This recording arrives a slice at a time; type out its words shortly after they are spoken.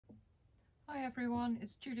Hi everyone,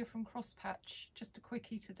 it's Julia from Crosspatch. Just a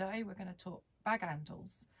quickie today. We're going to talk bag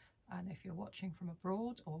handles, and if you're watching from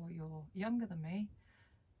abroad or you're younger than me,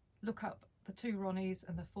 look up the two Ronnies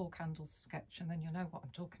and the fork handles sketch, and then you'll know what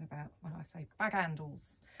I'm talking about when I say bag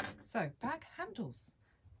handles. So bag handles,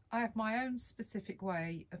 I have my own specific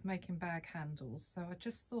way of making bag handles, so I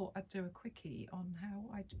just thought I'd do a quickie on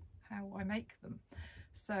how I make them.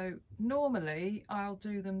 So normally I'll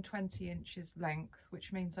do them 20 inches length,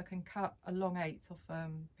 which means I can cut a long 1/8 off a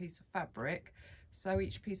piece of fabric. So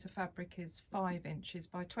each piece of fabric is 5 inches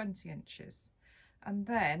by 20 inches. And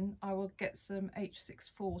then I will get some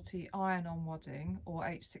H640 iron-on wadding, or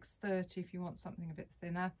H630 if you want something a bit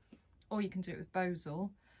thinner, or you can do it with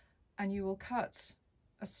Bosal, and you will cut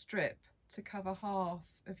a strip to cover half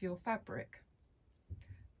of your fabric.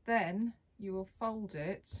 Then you will fold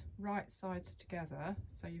it right sides together,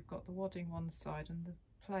 so you've got the wadding one side and the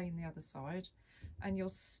plain the other side, and you'll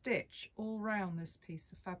stitch all round this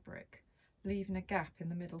piece of fabric, leaving a gap in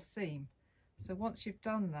the middle seam. So once you've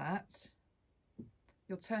done that,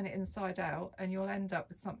 you'll turn it inside out and you'll end up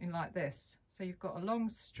with something like this. So you've got a long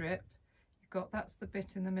strip, that's the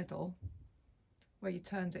bit in the middle where you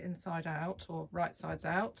turned it inside out or right sides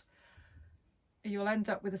out. You'll end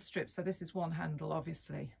up with a strip. So this is one handle,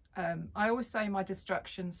 obviously. I always say in my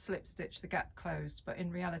instructions, slip stitch the gap closed, but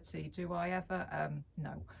in reality, do I ever?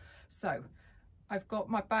 No. So I've got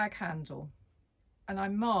my bag handle, and I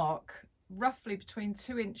mark roughly between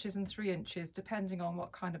 2 inches and 3 inches, depending on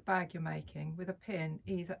what kind of bag you're making, with a pin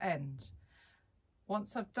either end.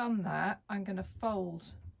 Once I've done that, I'm going to fold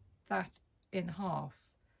that in half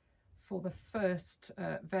for the first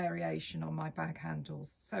variation on my bag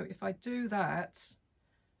handles. So if I do that,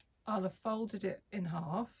 I'll have folded it in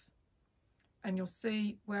half, and you'll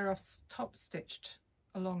see where I've top stitched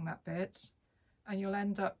along that bit, and you'll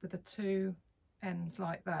end up with the two ends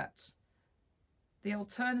like that. The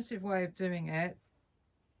alternative way of doing it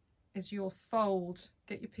is you'll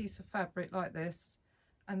get your piece of fabric like this,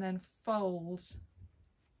 and then fold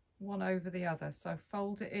one over the other. So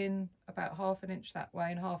fold it in about 1/2 inch that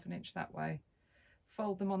way and 1/2 inch that way.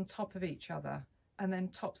 Fold them on top of each other and then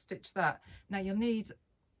top stitch that. Now you'll need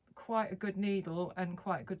quite a good needle and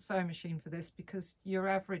quite a good sewing machine for this, because your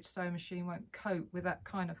average sewing machine won't cope with that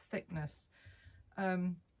kind of thickness.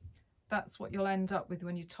 That's what you'll end up with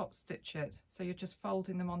when you top stitch it. So you're just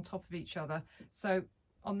folding them on top of each other. So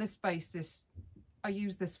on this basis, I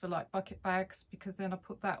use this for like bucket bags, because then I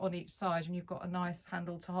put that on each side and you've got a nice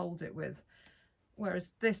handle to hold it with.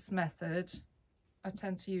 Whereas this method, I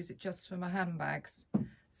tend to use it just for my handbags.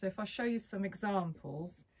 So if I show you some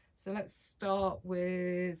examples, so let's start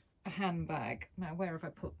with a handbag. Now, where have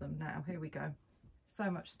I put them now? Here we go.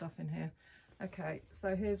 So much stuff in here. Okay,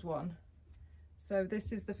 so here's one. So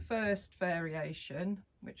this is the first variation,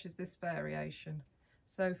 which is this variation.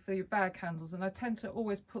 So for your bag handles, and I tend to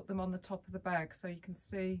always put them on the top of the bag so you can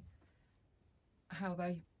see how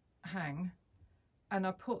they hang. And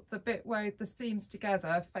I put the bit where the seams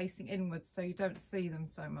together facing inwards so you don't see them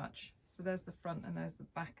so much. So there's the front and there's the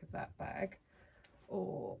back of that bag.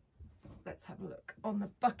 Or let's have a look on the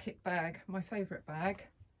bucket bag, my favourite bag.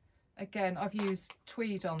 Again, I've used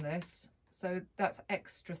tweed on this, so that's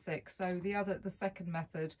extra thick. So the second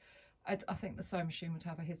method, I think the sewing machine would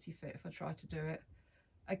have a hissy fit if I tried to do it.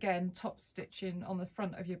 Again, top stitching on the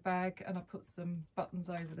front of your bag, and I put some buttons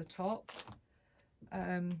over the top.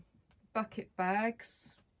 Bucket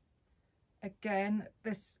bags, again,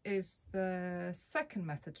 this is the second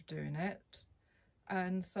method of doing it,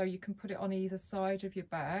 and so you can put it on either side of your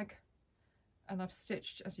bag, and I've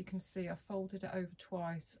stitched, as you can see, I folded it over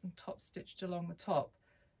twice and top stitched along the top.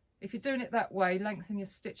 If you're doing it that way, lengthen your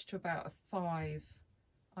stitch to about a 5,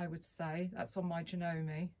 I would say. That's on my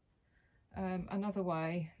Janome. Another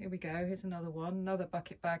way, here we go, here's another one, another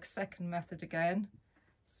bucket bag, second method again.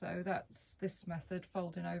 So that's this method,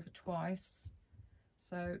 folding over twice.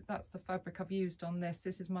 So that's the fabric I've used on this.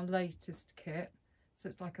 This is my latest kit. So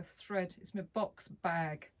it's like a thread, it's my box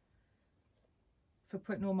bag for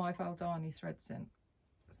putting all my Valdani threads in.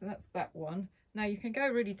 So that's that one. Now you can go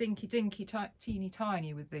really dinky, teeny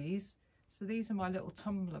tiny with these. So these are my little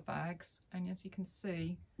tumbler bags, and as you can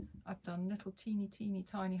see, I've done little teeny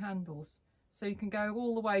tiny handles. So you can go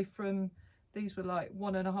all the way from, these were like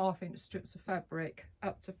 1.5 inch strips of fabric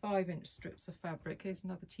up to 5 inch strips of fabric. Here's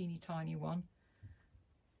another teeny tiny one.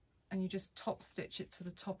 And you just top stitch it to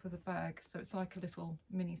the top of the bag. So it's like a little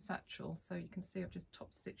mini satchel. So you can see I've just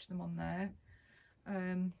top stitched them on there.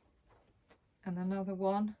 And another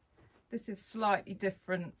one. This is slightly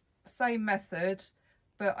different, same method,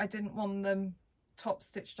 but I didn't want them top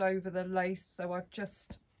stitched over the lace, so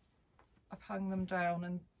I've hung them down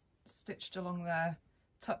and stitched along there,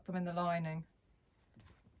 tucked them in the lining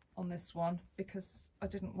on this one because I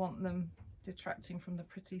didn't want them detracting from the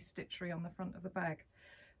pretty stitchery on the front of the bag.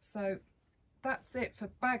 So that's it for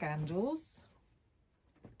bag handles.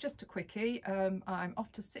 Just a quickie. I'm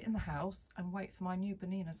off to sit in the house and wait for my new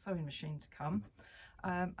Bernina sewing machine to come,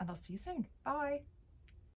 and I'll see you soon. Bye.